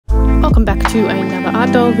welcome back to another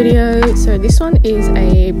art doll video. So this one is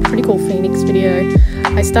a pretty cool phoenix video.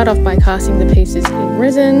 I start off by casting the pieces in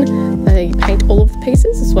resin. I paint all of the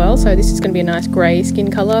pieces as well, so this is going to be a nice grey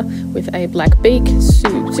skin colour with a black beak,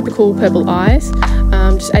 super cool purple eyes.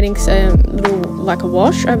 Just adding some little, like a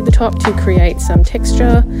wash over the top to create some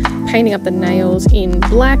texture, painting up the nails in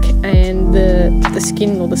black, and the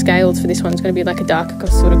skin or the scales for this one is going to be like a darker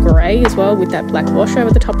sort of grey as well with that black wash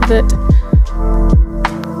over the top of it.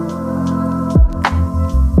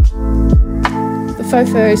 The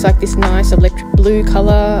faux fur is like this nice electric blue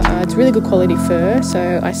colour. It's really good quality fur,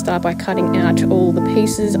 so I start by cutting out all the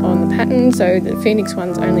pieces on the pattern. So the phoenix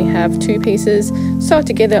ones only have 2 pieces. Sew it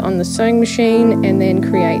together on the sewing machine and then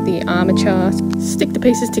create the armature. Stick the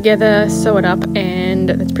pieces together, sew it up, and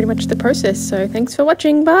that's pretty much the process. So thanks for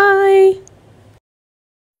watching, bye!